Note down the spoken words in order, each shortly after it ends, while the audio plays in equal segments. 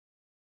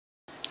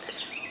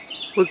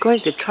We're going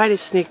to try to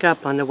sneak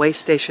up on the way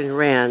station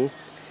wren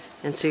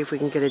and see if we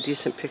can get a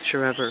decent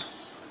picture of her,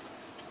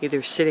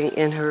 either sitting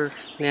in her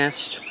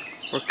nest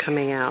or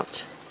coming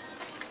out.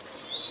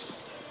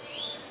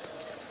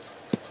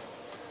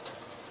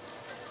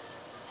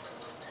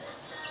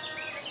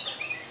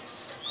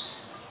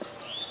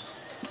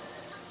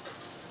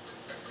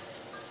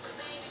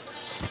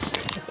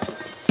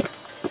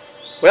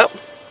 Well,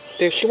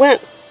 there she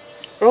went.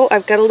 Oh,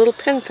 I've got a little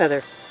pin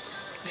feather.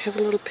 I have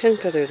a little pin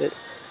feather that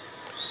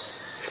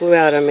flew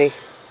out on me.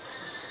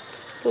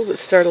 A little bit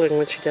startling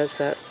when she does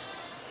that.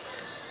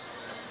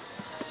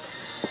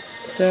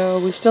 So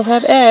we still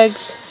have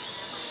eggs.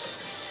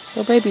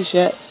 No babies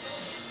yet.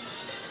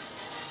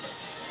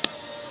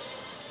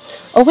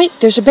 Oh wait,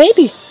 there's a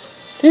baby.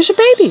 There's a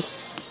baby.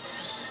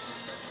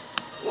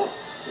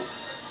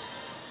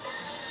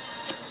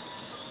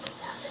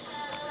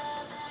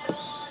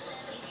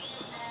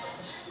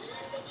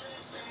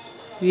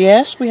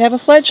 Yes, we have a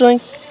fledgling.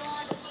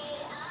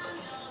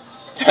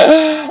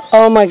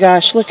 Oh my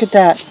gosh, look at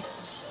that.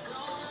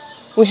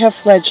 We have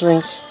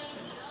fledglings.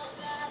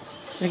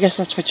 I guess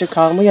that's what you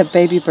call them. We have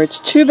baby birds.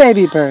 2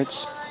 baby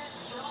birds.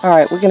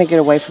 Alright, we're going to get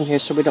away from here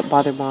so we don't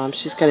bother Mom.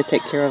 She's got to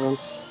take care of them.